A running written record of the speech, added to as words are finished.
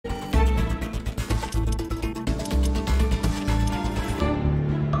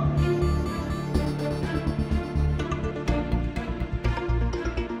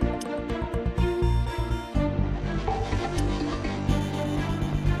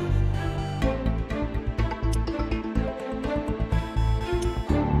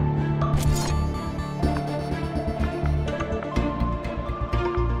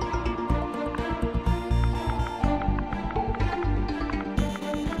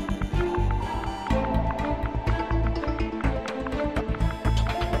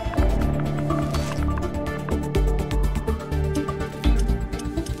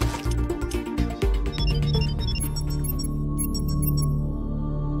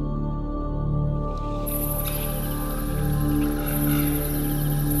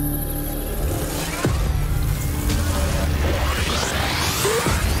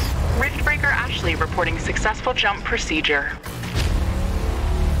reporting successful jump procedure.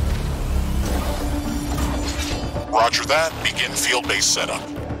 Roger that. Begin field base setup.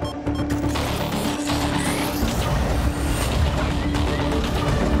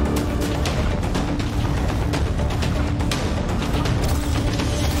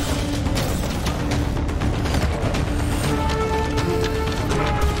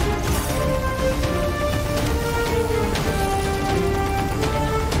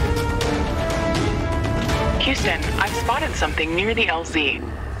 Houston, I've spotted something near the LZ.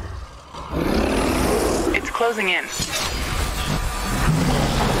 It's closing in.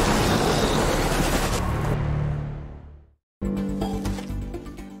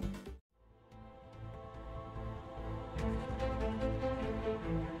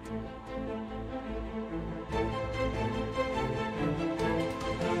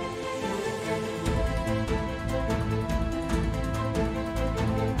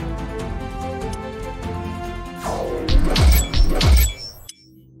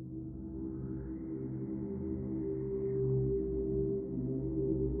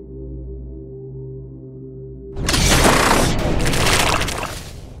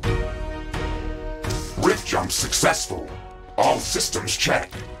 Jump successful. All systems check.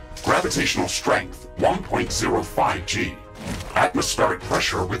 Gravitational strength 1.05 G. Atmospheric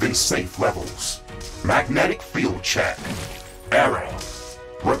pressure within safe levels. Magnetic field check. Error.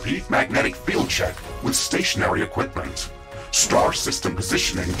 Repeat magnetic field check with stationary equipment. Star system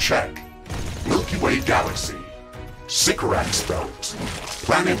positioning check. Milky Way galaxy. Sycorax belt.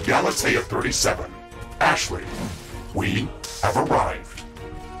 Planet Galatea 37. Ashley, we have arrived.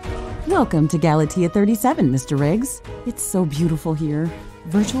 Welcome to Galatea 37, Mr. Riggs. It's so beautiful here.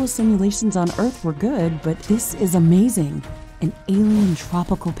 Virtual simulations on Earth were good, but this is amazing. An alien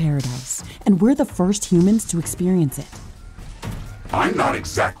tropical paradise, and we're the first humans to experience it. I'm not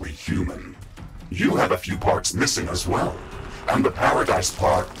exactly human. You have a few parts missing as well, and the paradise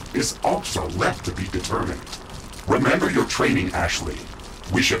part is also left to be determined. Remember your training, Ashley.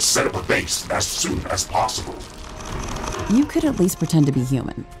 We should set up a base as soon as possible. You could at least pretend to be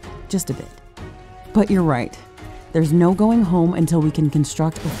human. Just a bit. But you're right. There's no going home until we can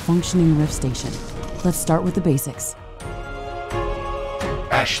construct a functioning Rift station. Let's start with the basics.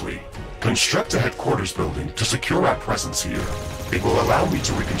 Ashley, construct a headquarters building to secure our presence here. It will allow me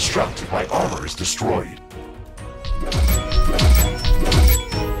to reconstruct if my armor is destroyed.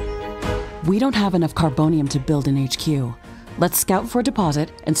 We don't have enough carbonium to build an HQ. Let's scout for a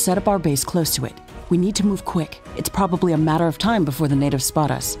deposit and set up our base close to it. We need to move quick. It's probably a matter of time before the natives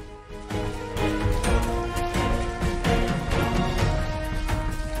spot us.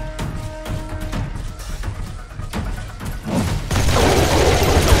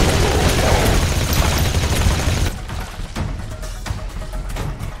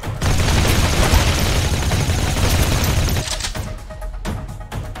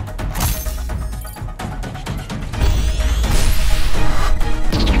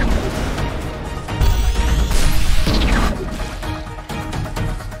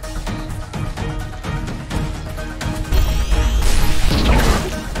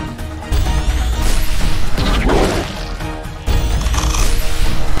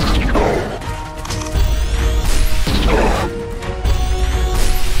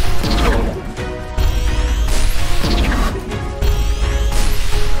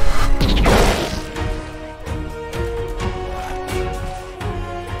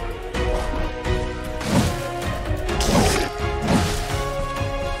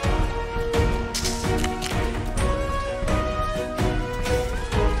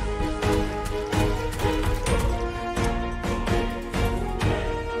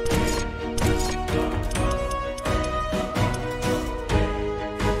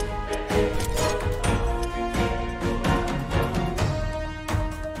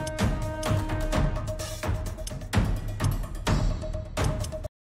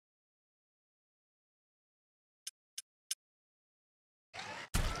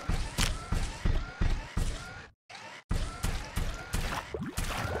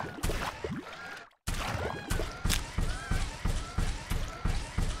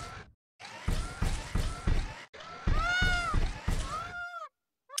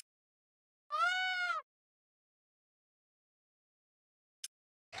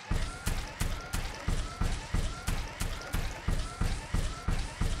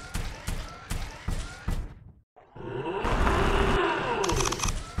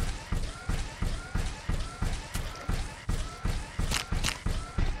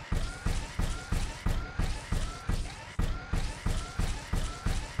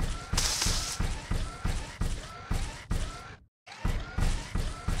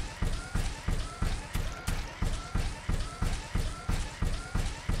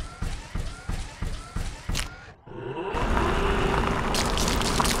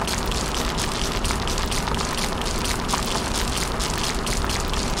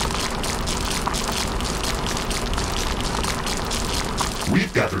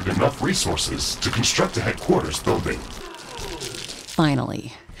 We've gathered enough resources to construct a headquarters building.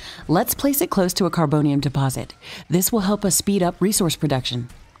 Finally. Let's place it close to a carbonium deposit. This will help us speed up resource production.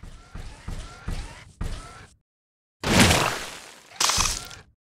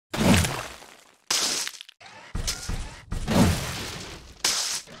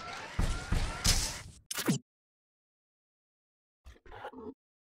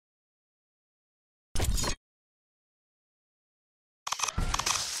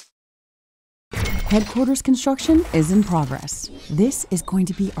 Headquarters construction is in progress. This is going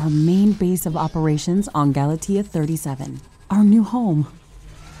to be our main base of operations on Galatea 37, our new home.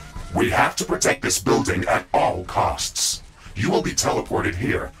 We have to protect this building at all costs. You will be teleported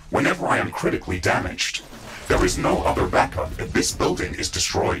here whenever I am critically damaged. There is no other backup if this building is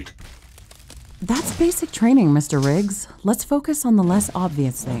destroyed. That's basic training, Mr. Riggs. Let's focus on the less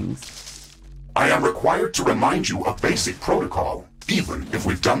obvious things. I am required to remind you of basic protocol, even if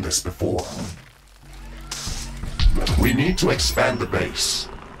we've done this before. We need to expand the base.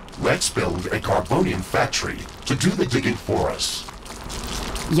 Let's build a carbonium factory to do the digging for us.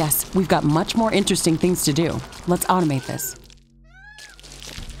 Yes, we've got much more interesting things to do. Let's automate this.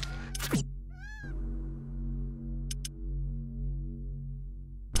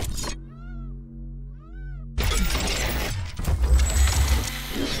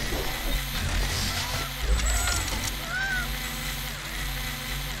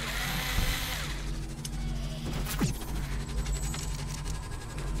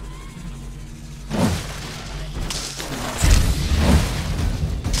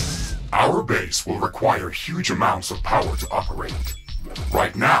 Our base will require huge amounts of power to operate.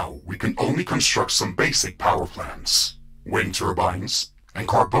 Right now, we can only construct some basic power plants, wind turbines, and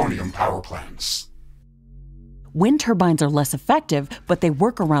carbonium power plants. Wind turbines are less effective, but they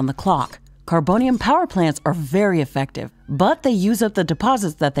work around the clock. Carbonium power plants are very effective, but they use up the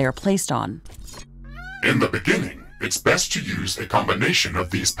deposits that they are placed on. In the beginning, it's best to use a combination of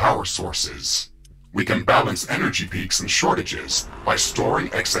these power sources. We can balance energy peaks and shortages by storing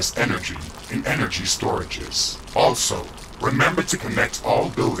excess energy in energy storages. Also, remember to connect all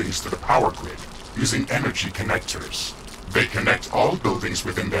buildings to the power grid using energy connectors. They connect all buildings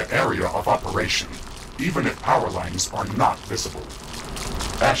within their area of operation, even if power lines are not visible.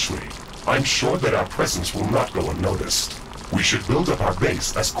 Ashley, I'm sure that our presence will not go unnoticed. We should build up our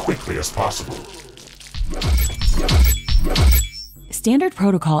base as quickly as possible. Standard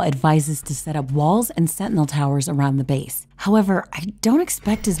protocol advises to set up walls and sentinel towers around the base. However, I don't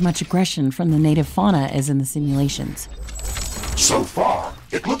expect as much aggression from the native fauna as in the simulations. So far,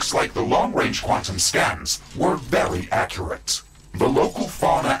 it looks like the long-range quantum scans were very accurate. The local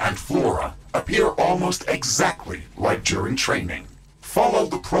fauna and flora appear almost exactly like during training. Follow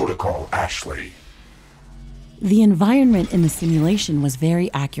the protocol, Ashley. The environment in the simulation was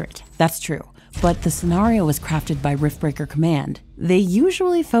very accurate, that's true. But the scenario was crafted by Riftbreaker Command. They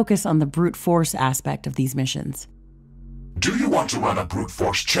usually focus on the brute force aspect of these missions. Do you want to run a brute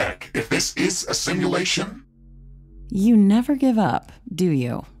force check if this is a simulation? You never give up, do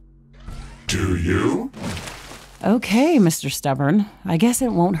you? Do you? Okay, Mr. Stubborn. I guess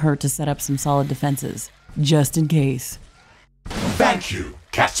it won't hurt to set up some solid defenses, just in case. Thank you,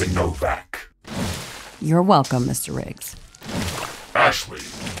 Captain Novak. You're welcome, Mr. Riggs. Ashley,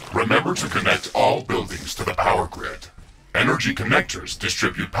 remember to connect all buildings to the power grid. Energy connectors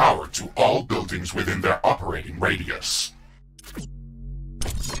distribute power to all buildings within their operating radius.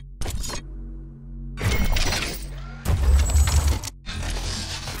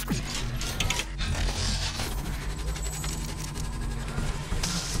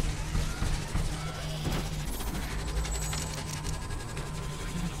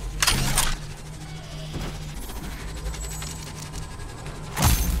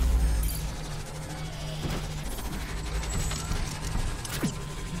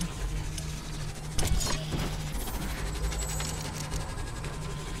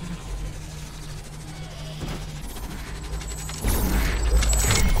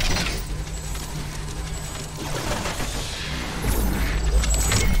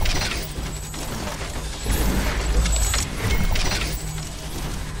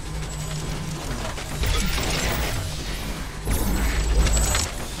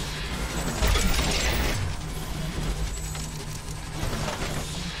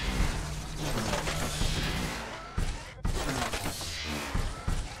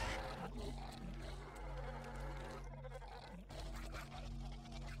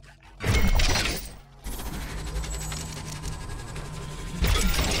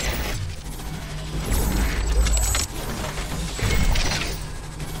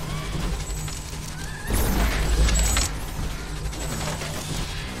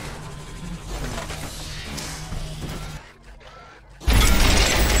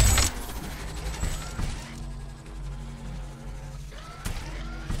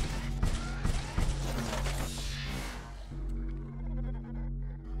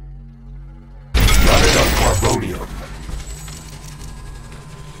 carbonium.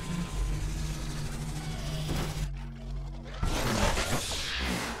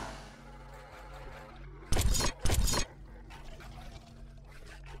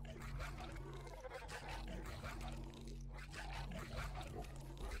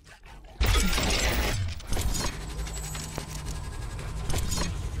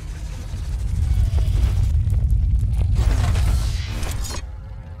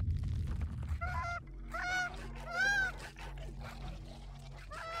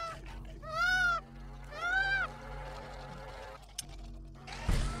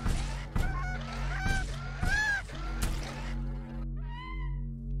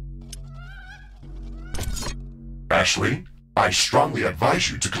 Ashley, I strongly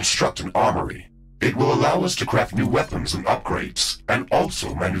advise you to construct an armory. It will allow us to craft new weapons and upgrades, and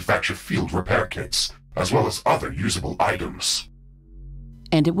also manufacture field repair kits, as well as other usable items.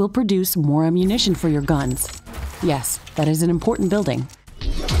 And it will produce more ammunition for your guns. Yes, that is an important building.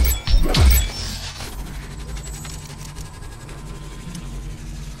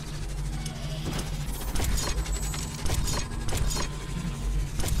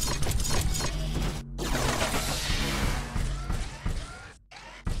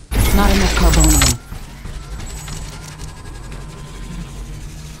 Not enough carbonium.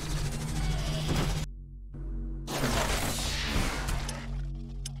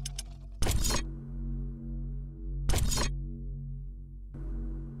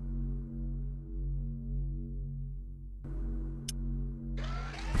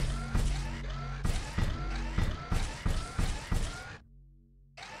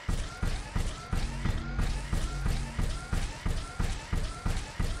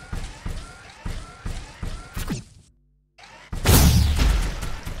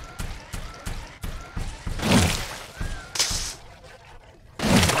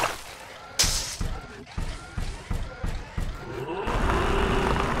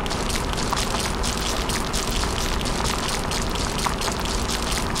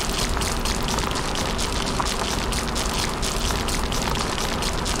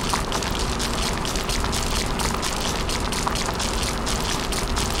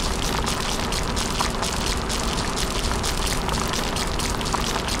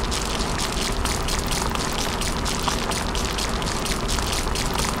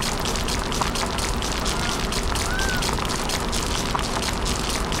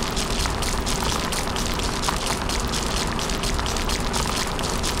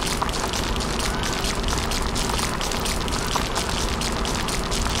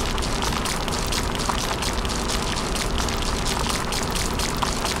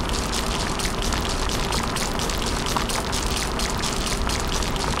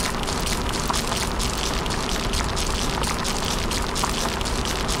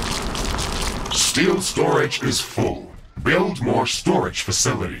 Steel storage is full. Build more storage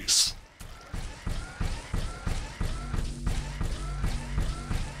facilities.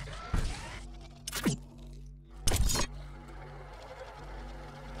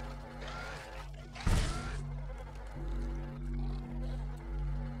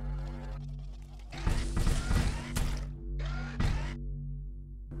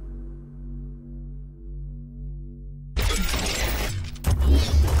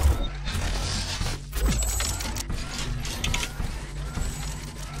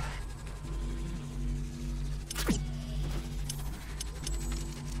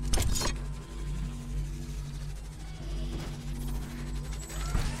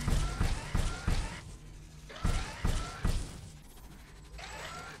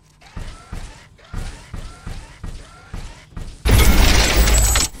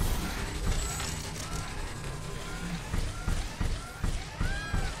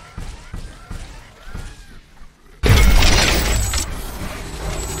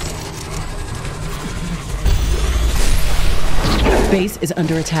 Base is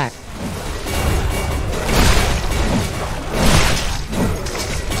under attack.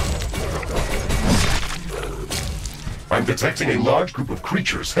 I'm detecting a large group of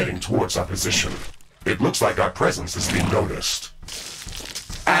creatures heading towards our position. It looks like our presence is being noticed.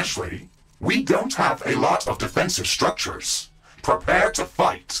 Ashley, we don't have a lot of defensive structures. Prepare to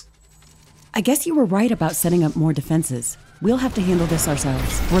fight. I guess you were right about setting up more defenses. We'll have to handle this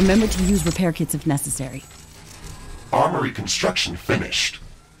ourselves. Remember to use repair kits if necessary. Armory construction finished.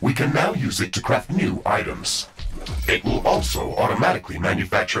 We can now use it to craft new items. It will also automatically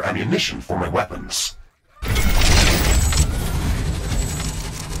manufacture ammunition for my weapons. Not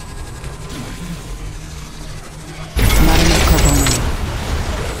enough carbonium.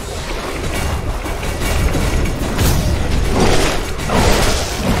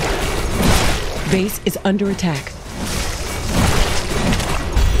 Base is under attack.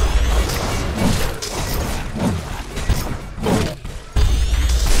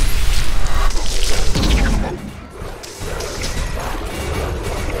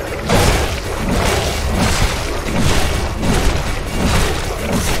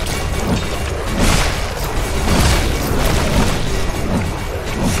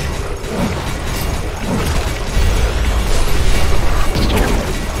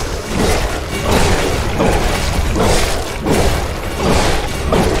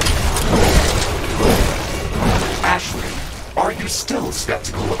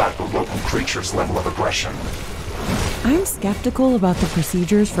 Skeptical about the local creature's level of aggression. I'm skeptical about the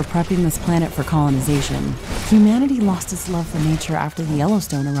procedures for prepping this planet for colonization. Humanity lost its love for nature after the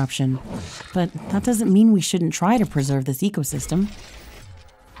Yellowstone eruption, but that doesn't mean we shouldn't try to preserve this ecosystem.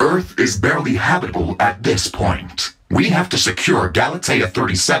 Earth is barely habitable at this point. We have to secure Galatea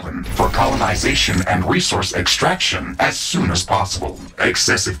 37 for colonization and resource extraction as soon as possible.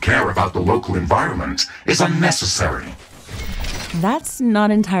 Excessive care about the local environment is unnecessary. That's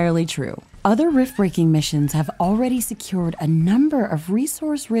not entirely true. Other rift-breaking missions have already secured a number of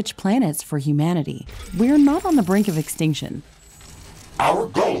resource-rich planets for humanity. We're not on the brink of extinction. Our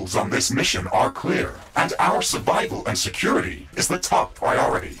goals on this mission are clear, and our survival and security is the top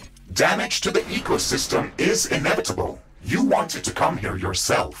priority. Damage to the ecosystem is inevitable. You wanted to come here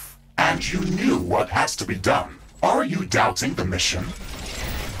yourself, and you knew what has to be done. Are you doubting the mission?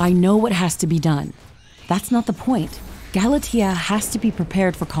 I know what has to be done. That's not the point. Galatea has to be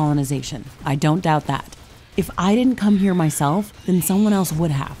prepared for colonization. I don't doubt that. If I didn't come here myself, then someone else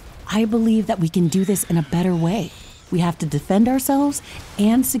would have. I believe that we can do this in a better way. We have to defend ourselves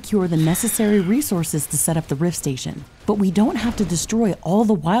and secure the necessary resources to set up the Rift Station. But we don't have to destroy all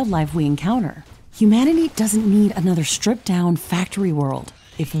the wildlife we encounter. Humanity doesn't need another stripped-down factory world.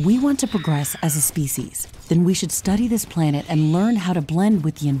 If we want to progress as a species, then we should study this planet and learn how to blend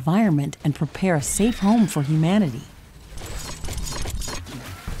with the environment and prepare a safe home for humanity.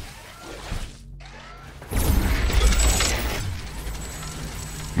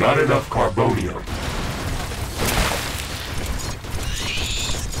 Not enough carbonium.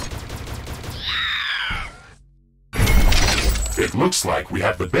 It looks like we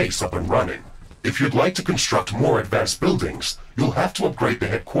have the base up and running. If you'd like to construct more advanced buildings, you'll have to upgrade the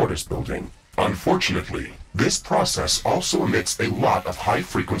headquarters building. Unfortunately, this process also emits a lot of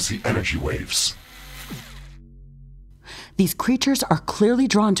high-frequency energy waves. These creatures are clearly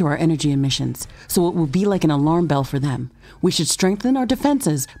drawn to our energy emissions, so it will be like an alarm bell for them. We should strengthen our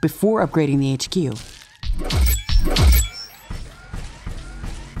defenses before upgrading the HQ.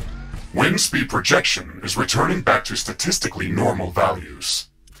 Wind speed projection is returning back to statistically normal values.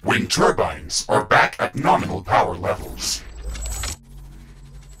 Wind turbines are back at nominal power levels.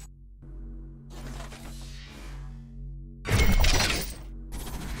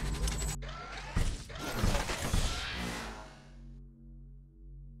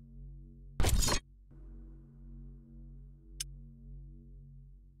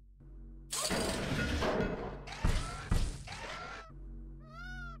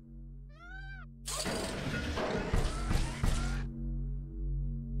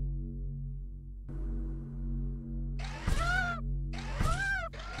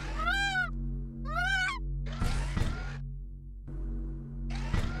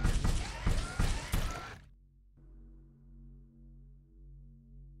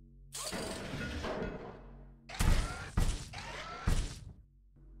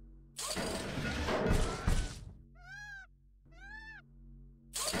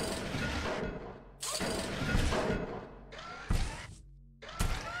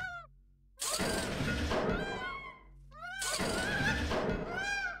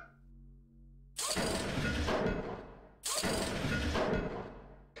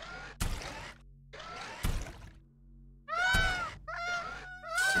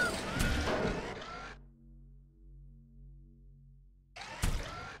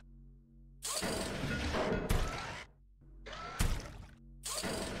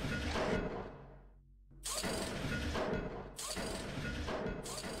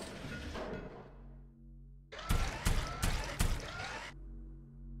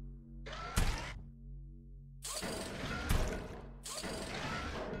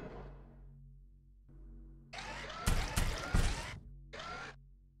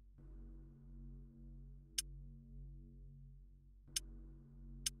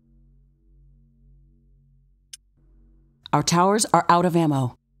 Our towers are out of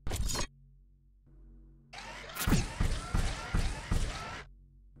ammo.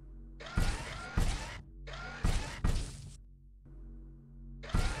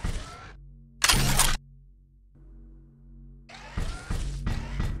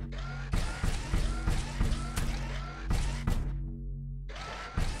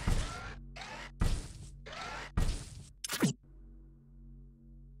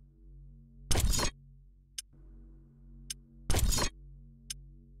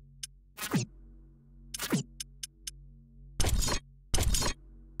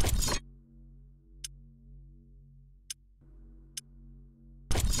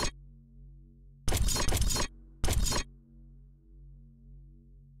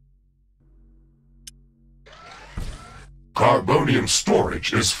 Carbonium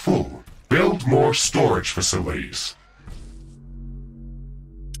storage is full. Build more storage facilities.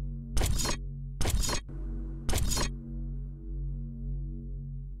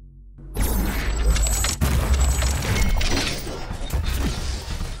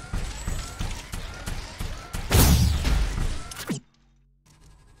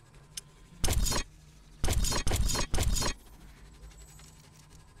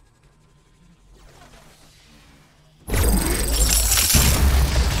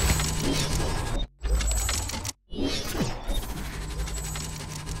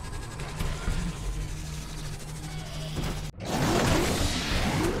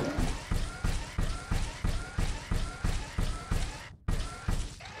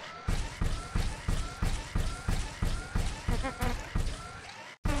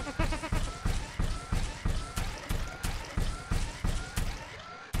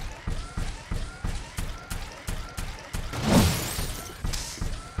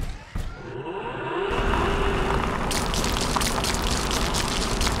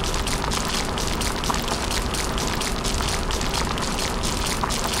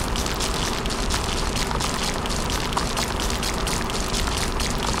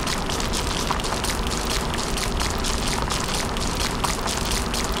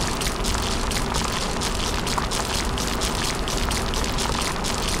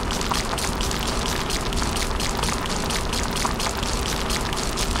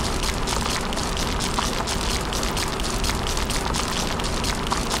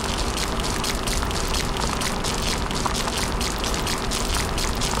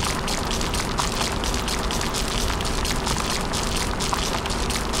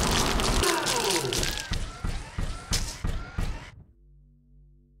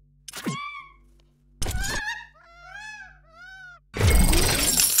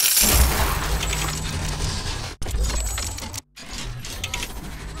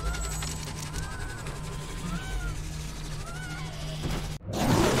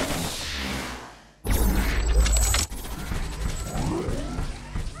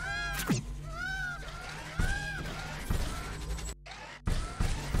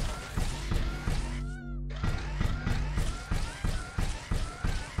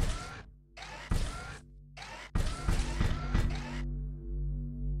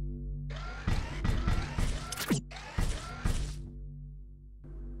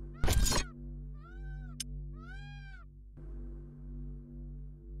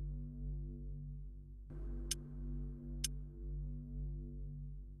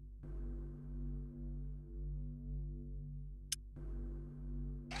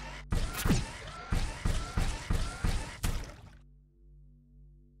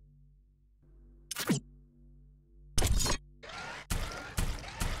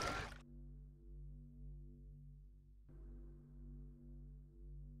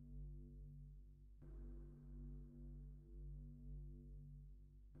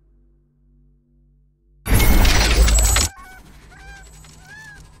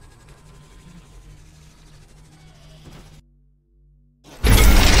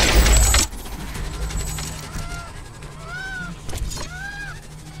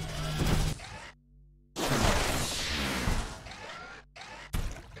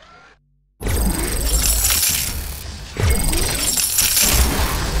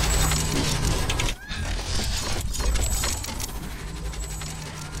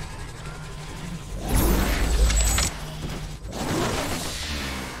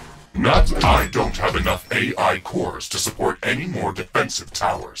 I don't have enough AI cores to support any more defensive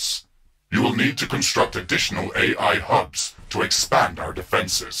towers. You will need to construct additional AI hubs to expand our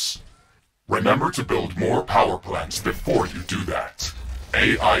defenses. Remember to build more power plants before you do that.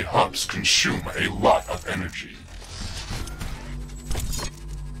 AI hubs consume a lot of energy.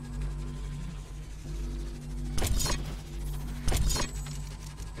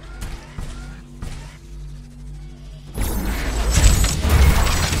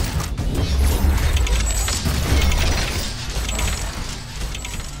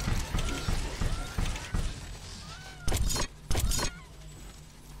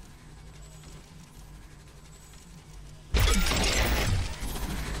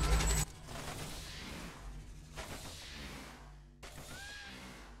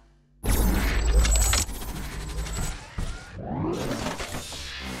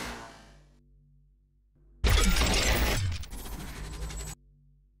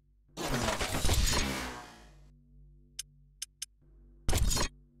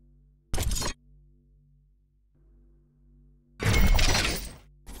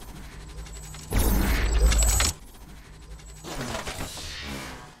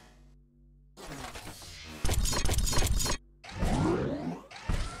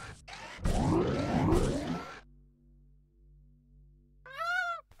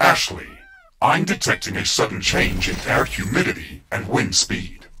 Ashley, I'm detecting a sudden change in air humidity and wind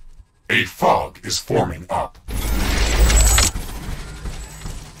speed. A fog is forming up.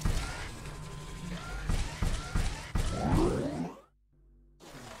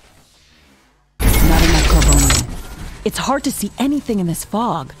 Not enough carbonium. It's hard to see anything in this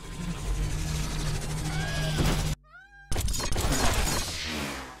fog.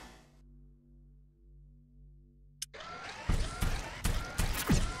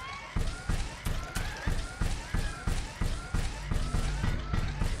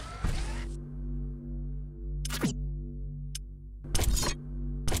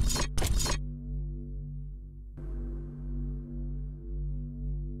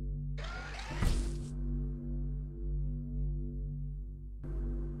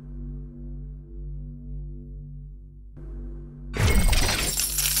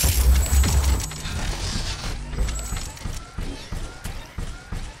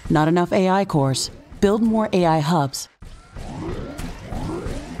 Not enough AI cores. Build more AI hubs.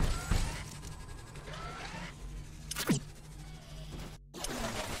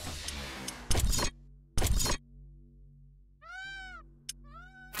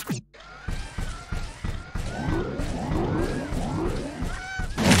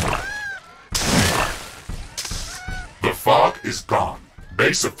 The fog is gone.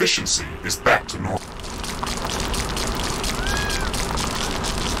 Base efficiency is back to normal.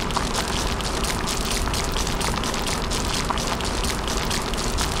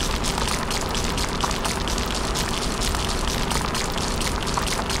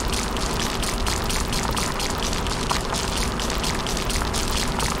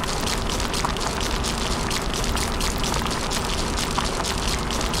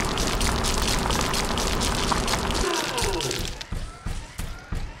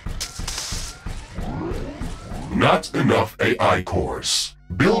 Not enough AI cores.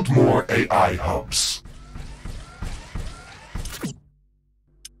 Build more AI hubs.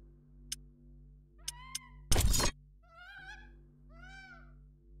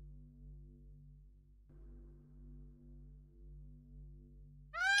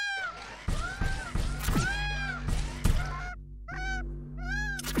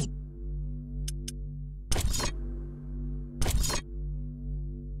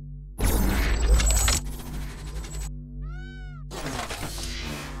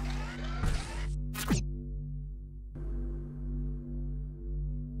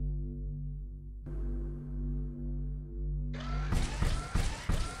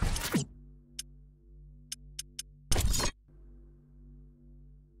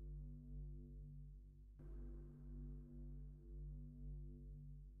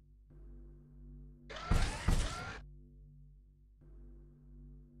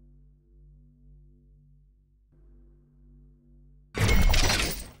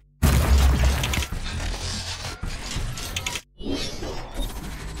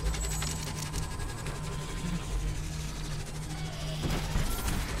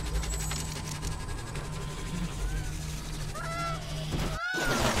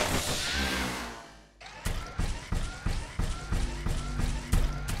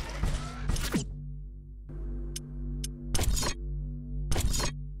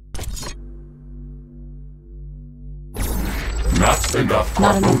 Not enough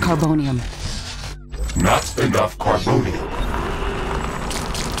carbonium. Not enough carbonium. Not enough carbonium.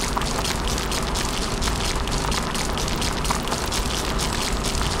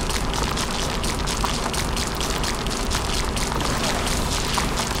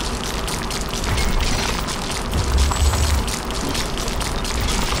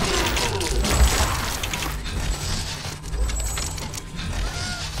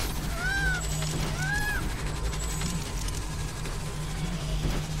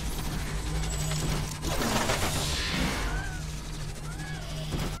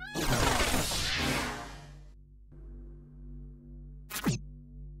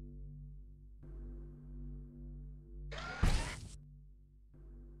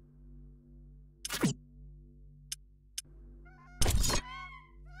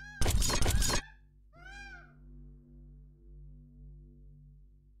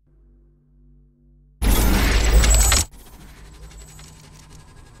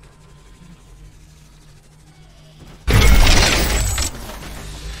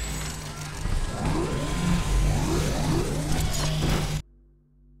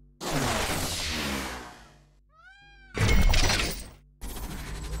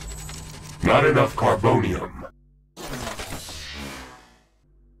 Not enough carbonium.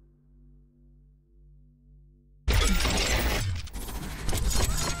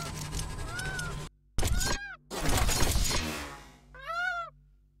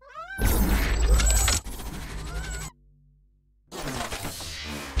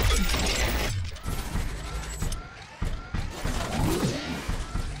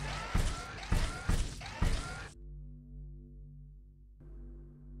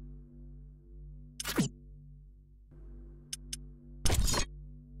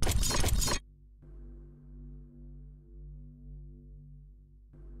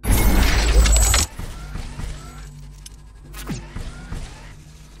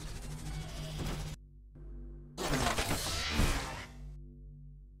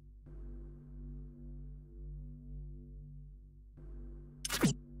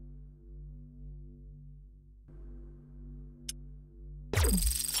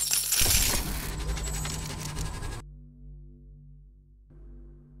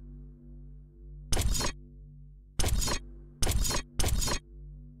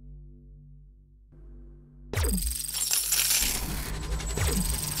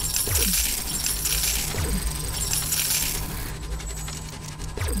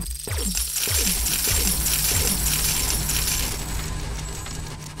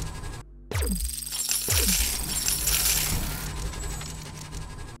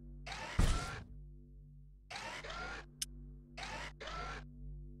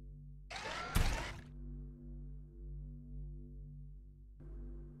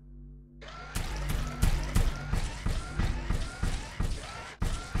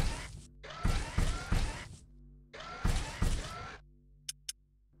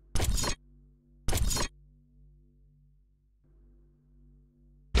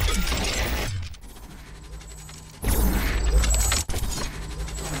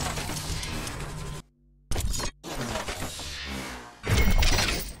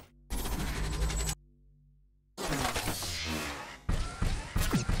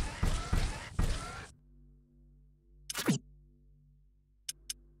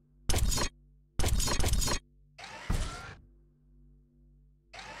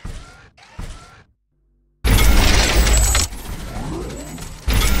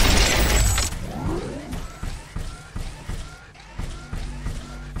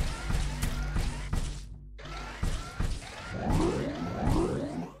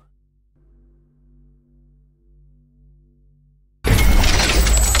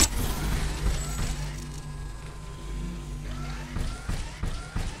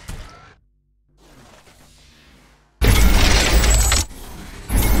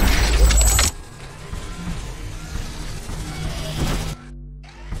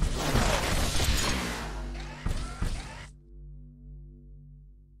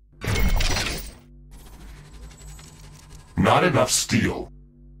 Not enough steel.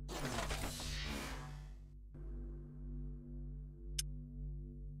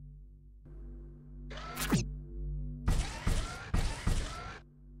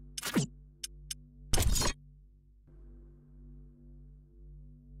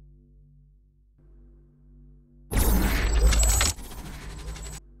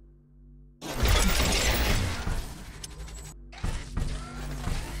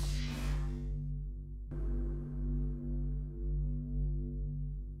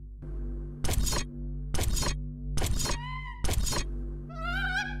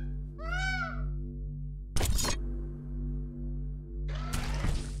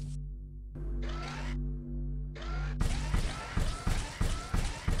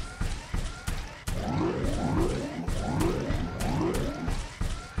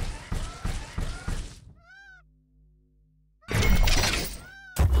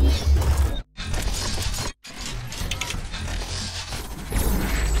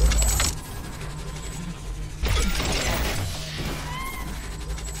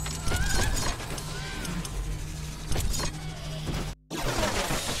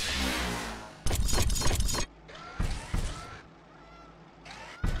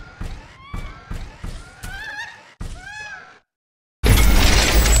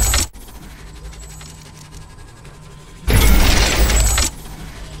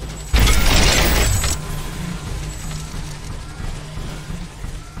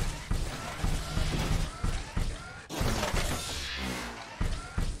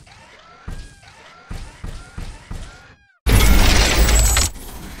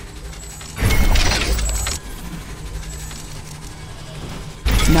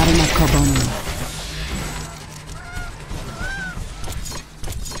 Not enough carbonium.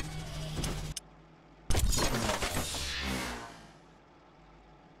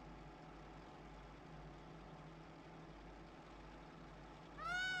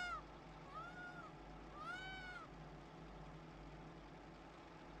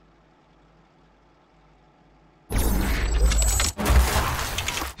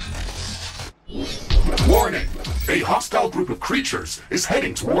 Warning! A hostile group of creatures is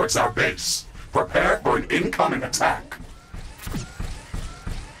heading towards our base. Prepare for an incoming attack.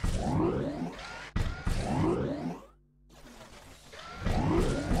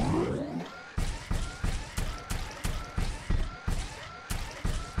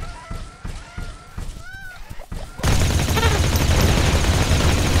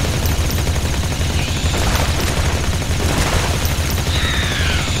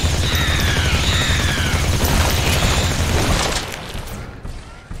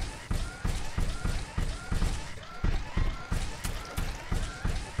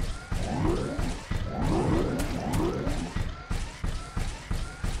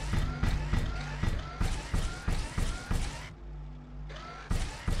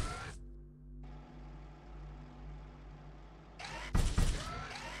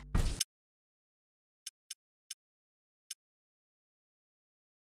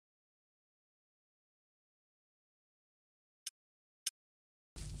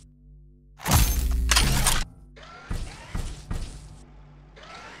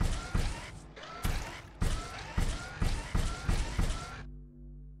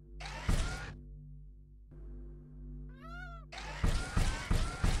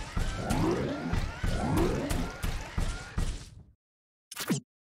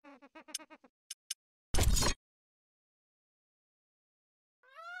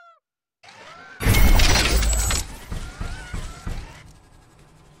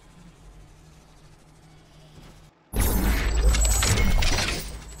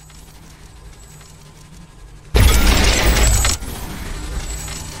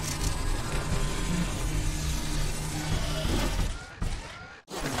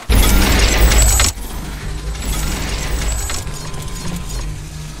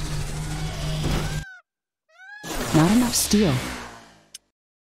 Not enough steel.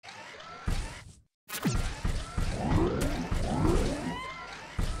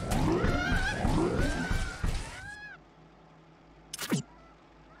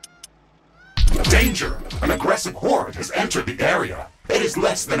 Danger! An aggressive horde has entered the area. It is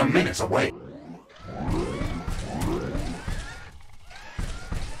less than a minute away.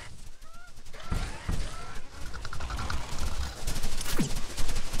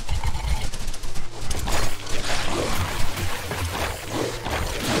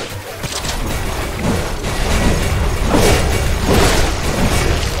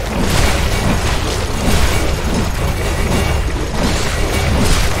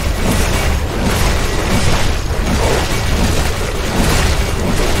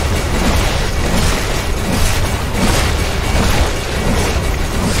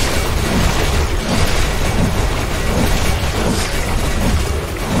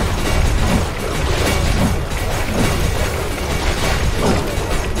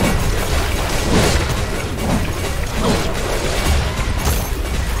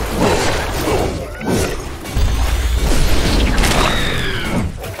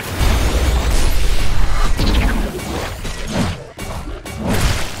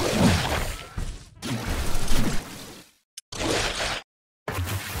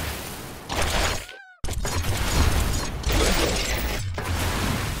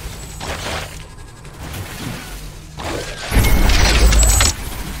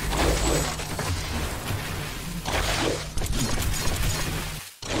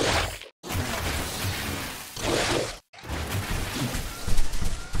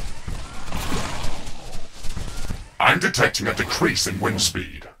 detecting a decrease in wind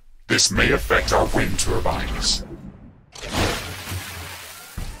speed. This may affect our wind turbines.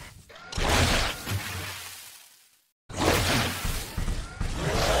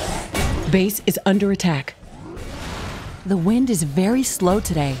 Base is under attack. The wind is very slow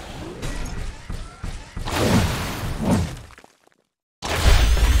today.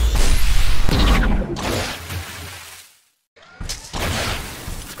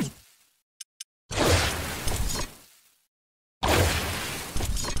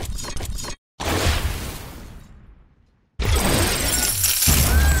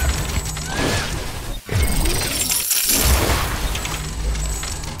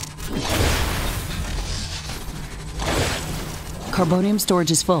 Carbonium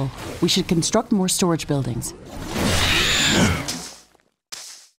storage is full. We should construct more storage buildings.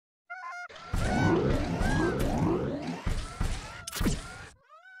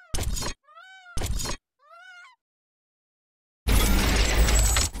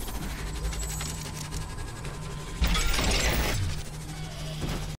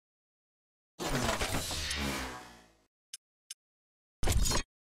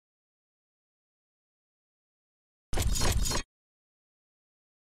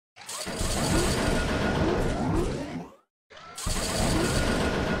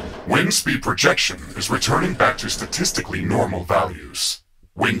 Wind speed projection is returning back to statistically normal values.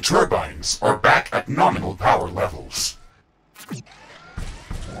 Wind turbines are back at nominal power levels.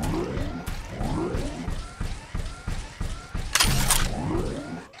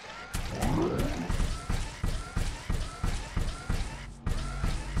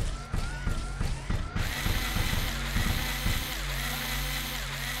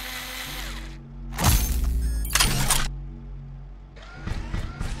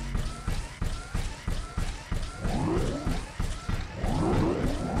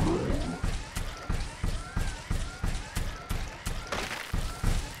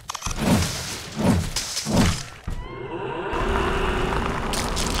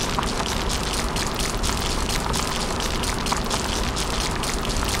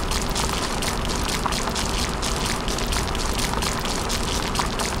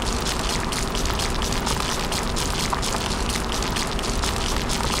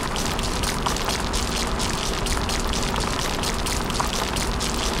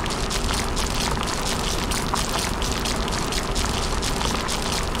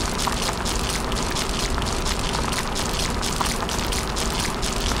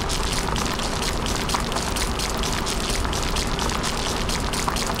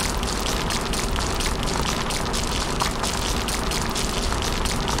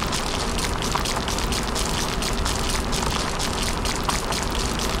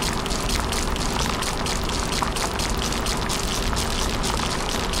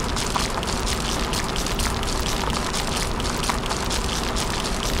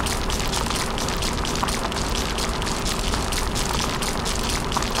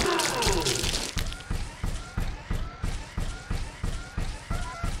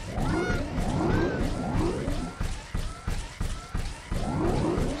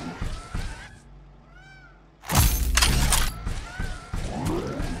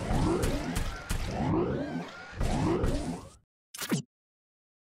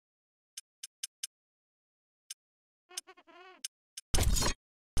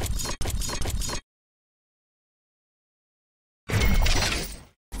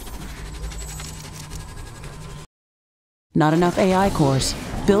 Not enough AI cores.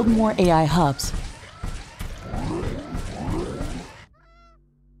 Build more AI hubs.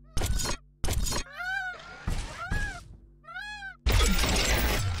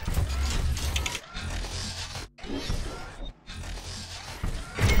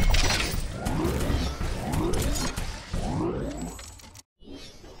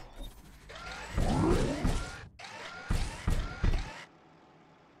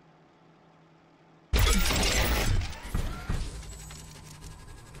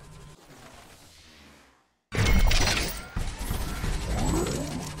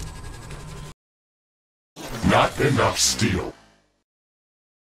 Not enough steel.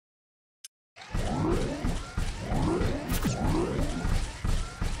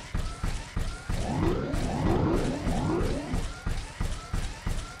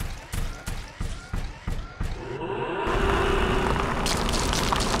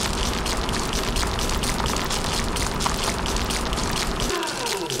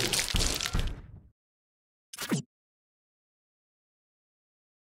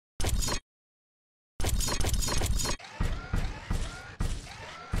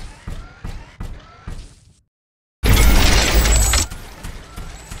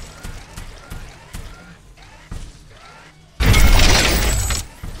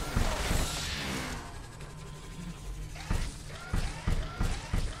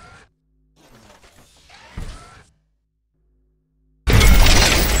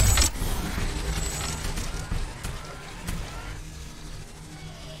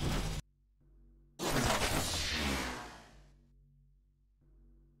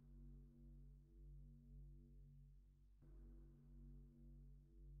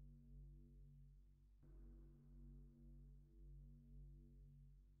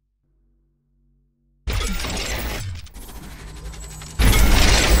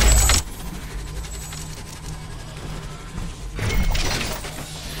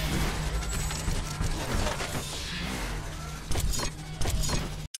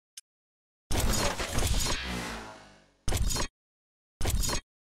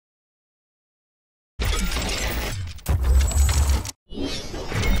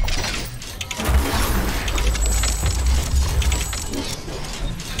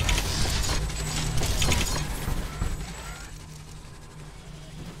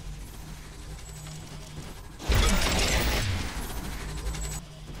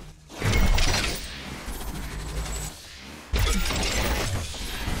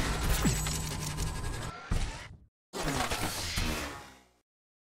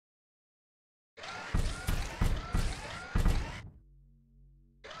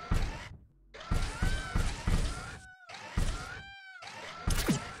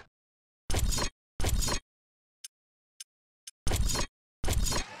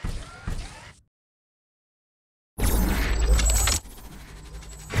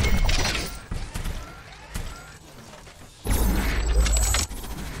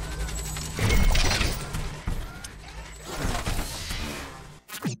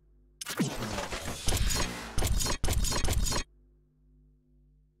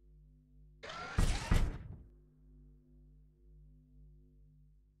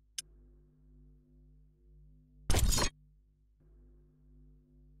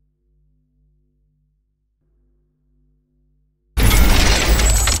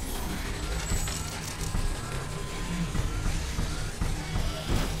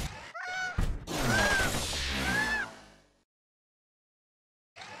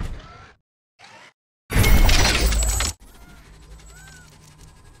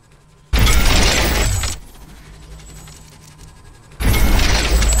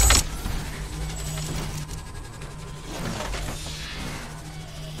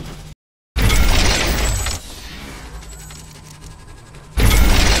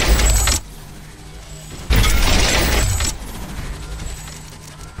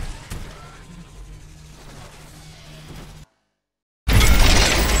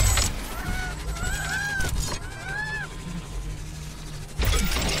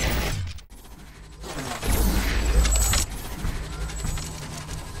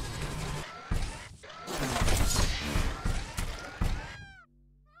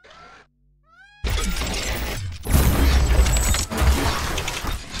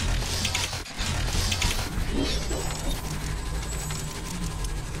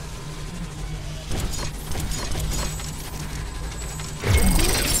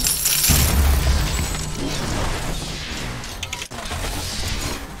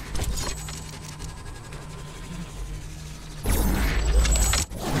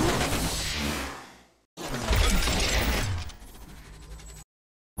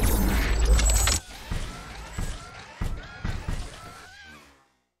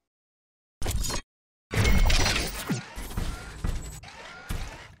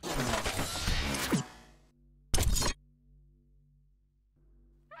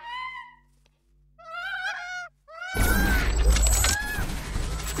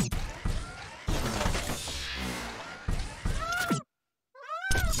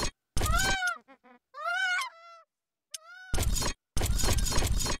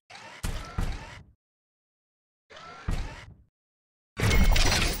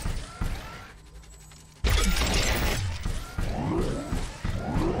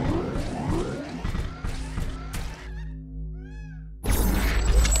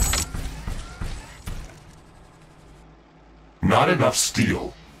 Not enough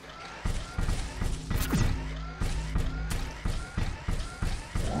steel.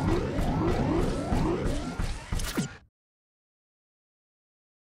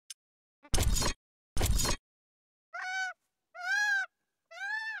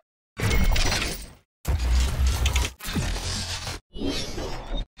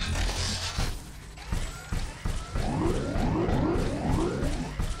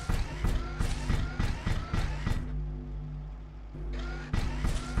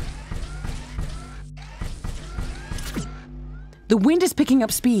 The wind is picking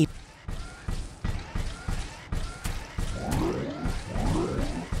up speed.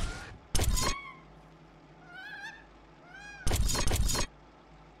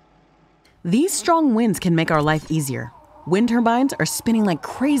 These strong winds can make our life easier. Wind turbines are spinning like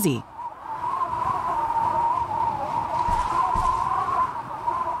crazy.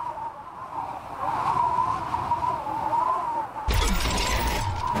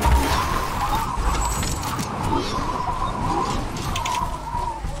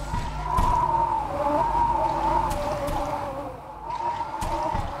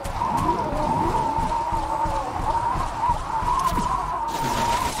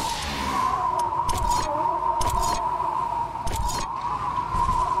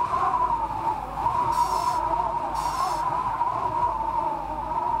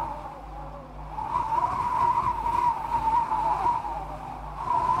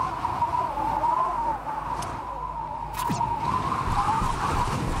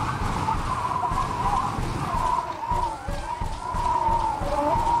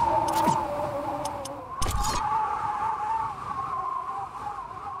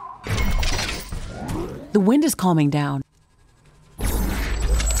 The wind is calming down.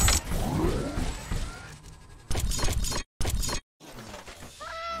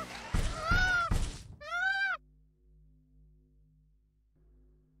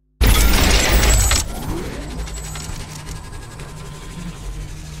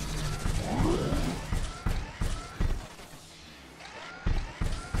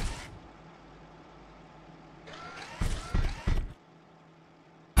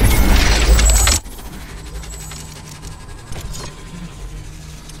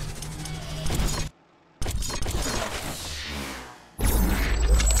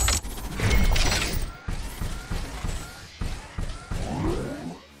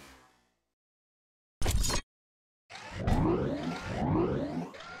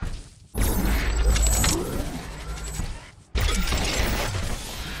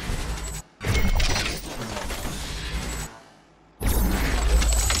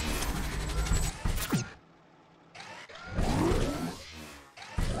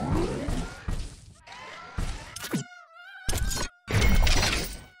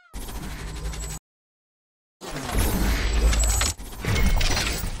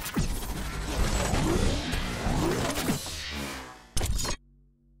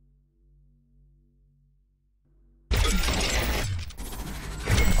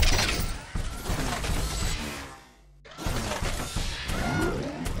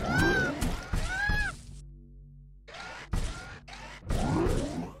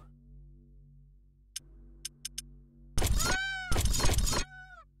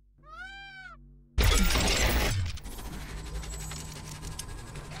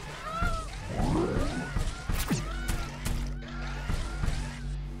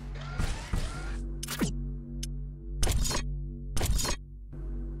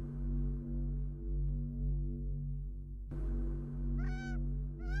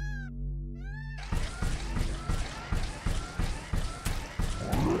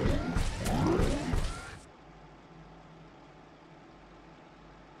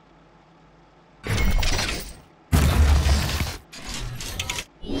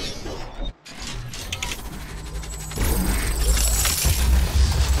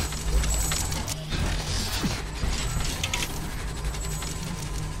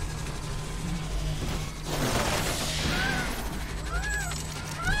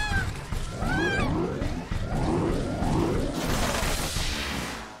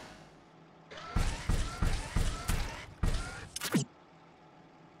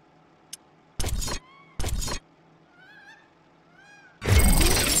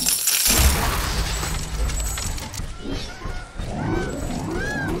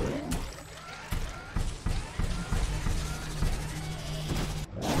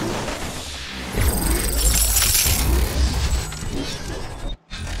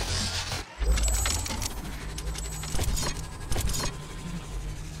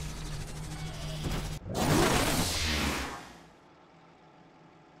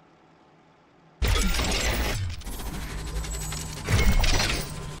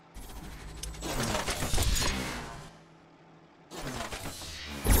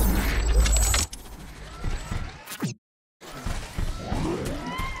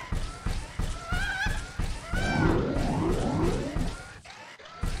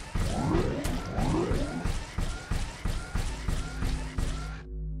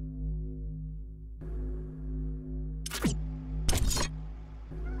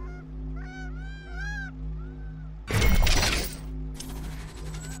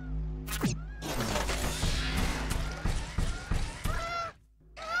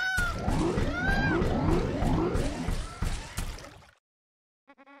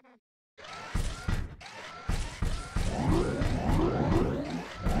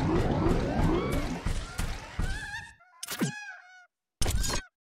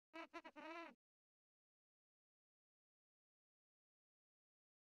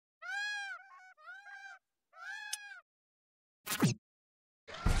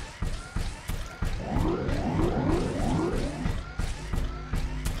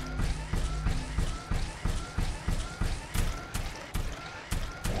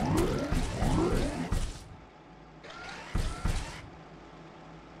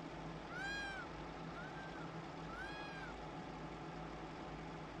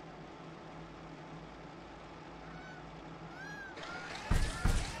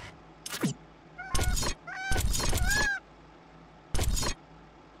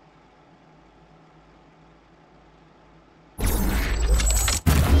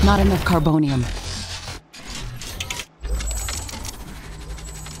 Not enough carbonium.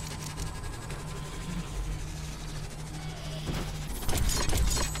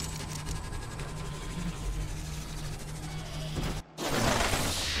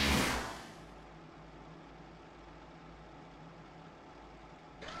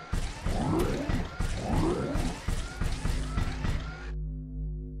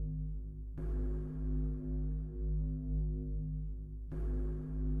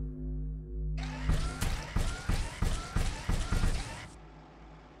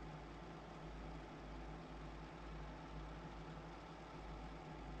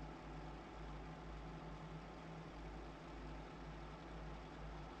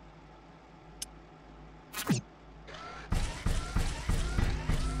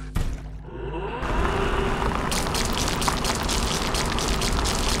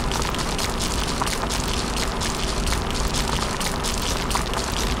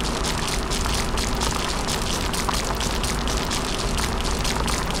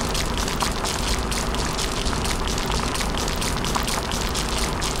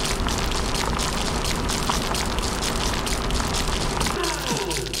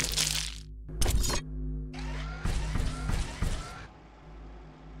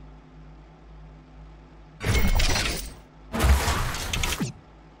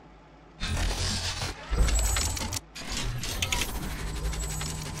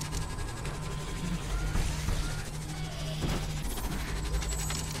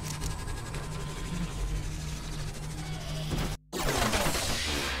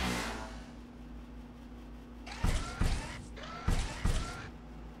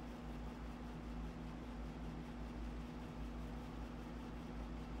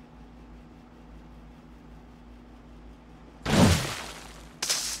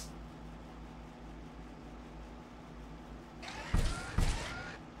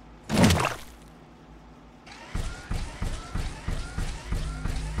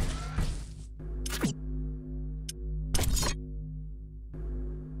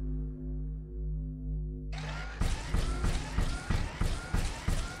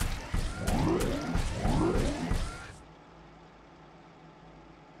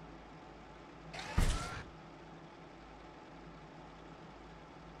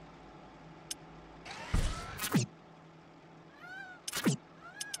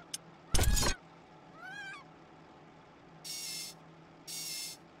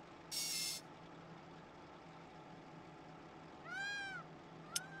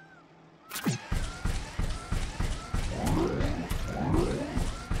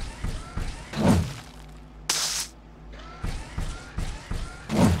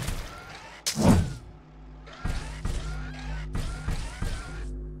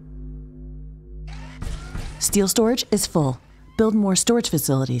 Steel storage is full. Build more storage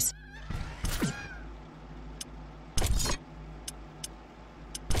facilities.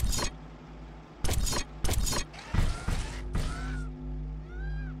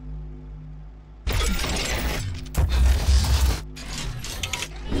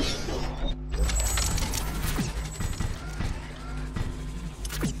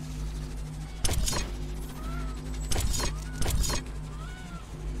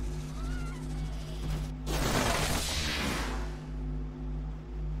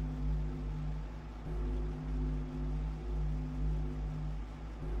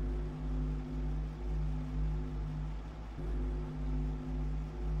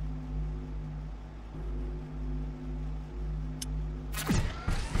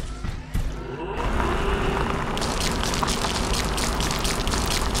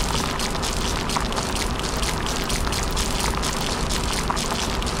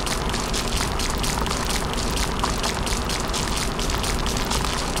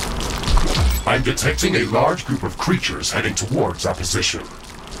 I'm detecting a large group of creatures heading towards our position.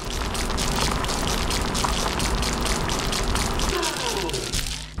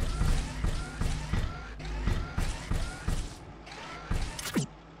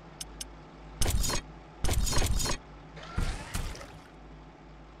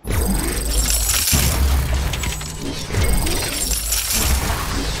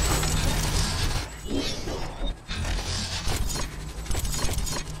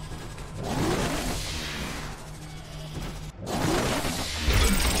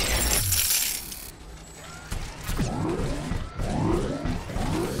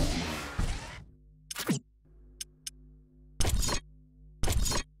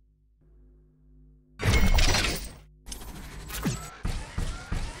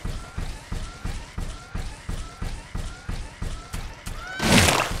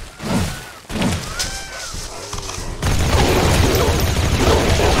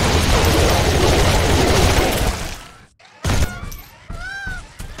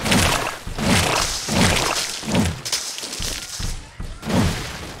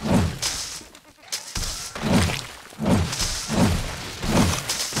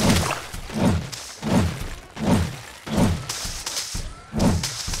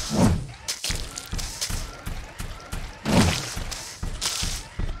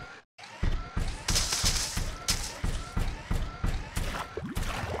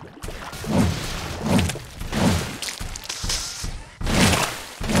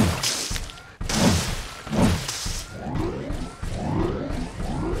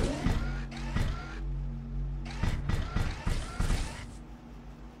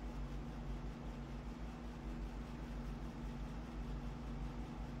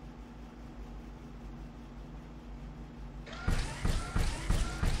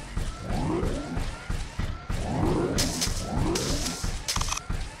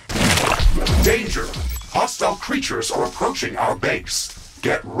 Danger! Hostile creatures are approaching our base.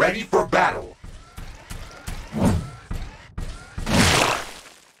 Get ready for battle.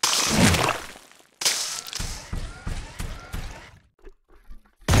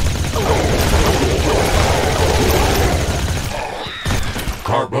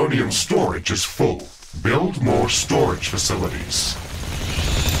 Carbonium storage is full. Build more storage facilities.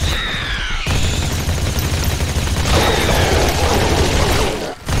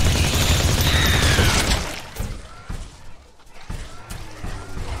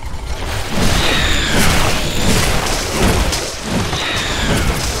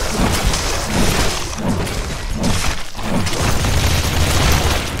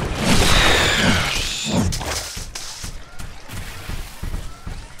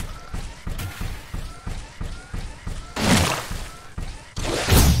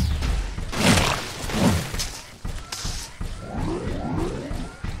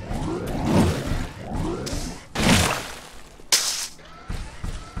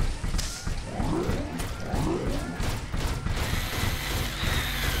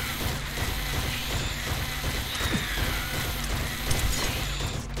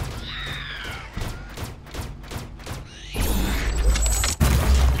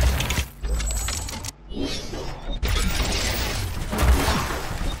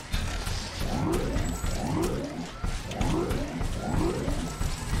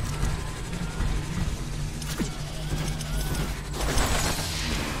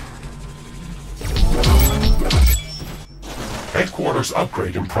 Headquarters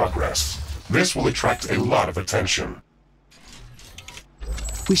upgrade in progress. This will attract a lot of attention.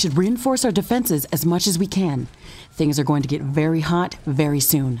 We should reinforce our defenses as much as we can. Things are going to get very hot very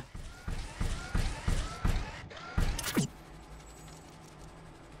soon.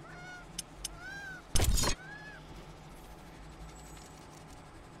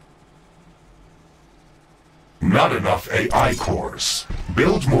 Not enough AI cores.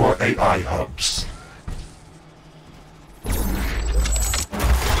 Build more AI hubs.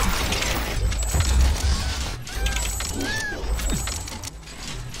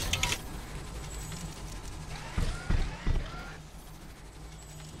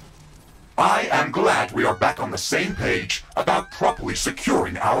 I am glad we are back on the same page about properly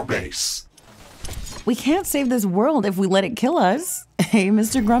securing our base. We can't save this world if we let it kill us. Hey,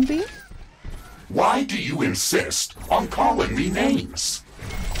 Mr. Grumpy? Why do you insist on calling me names?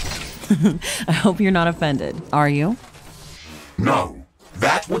 I hope you're not offended, are you? No,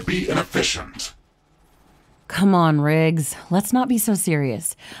 that would be inefficient. Come on, Riggs. Let's not be so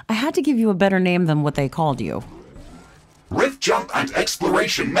serious. I had to give you a better name than what they called you. Rift Jump and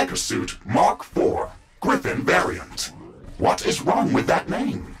Exploration Megasuit Mark IV, Griffin variant. What is wrong with that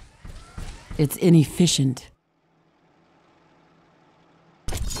name? It's inefficient.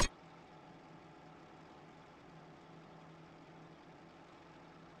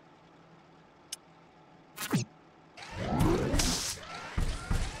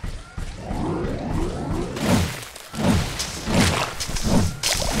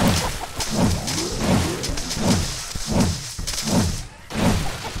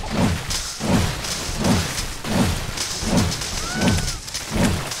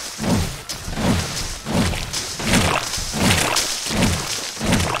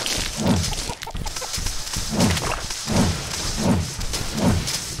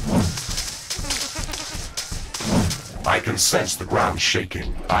 I can sense the ground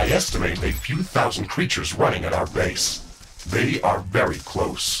shaking. I estimate a few thousand creatures running at our base. They are very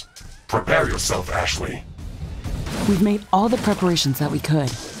close. Prepare yourself, Ashley. We've made all the preparations that we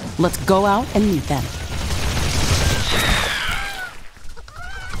could. Let's go out and meet them.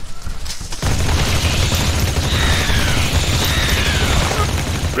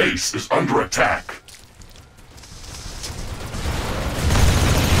 Base is under attack.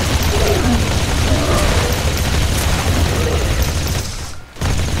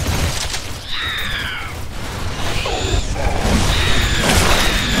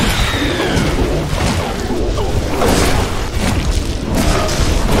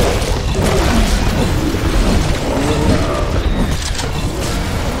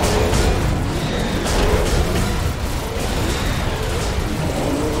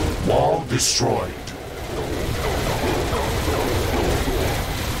 Wall destroyed.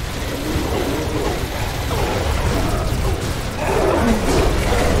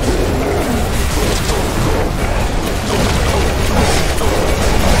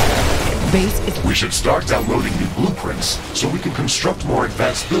 Base is... We should start downloading new blueprints so we can construct more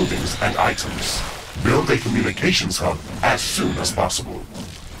advanced buildings and items. Build a communications hub as soon as possible.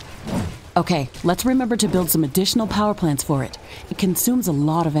 Okay, let's remember to build some additional power plants for it. It consumes a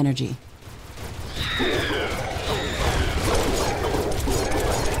lot of energy.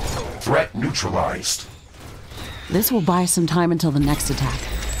 Threat neutralized. This will buy us some time until the next attack.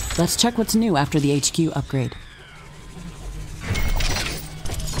 Let's check what's new after the HQ upgrade.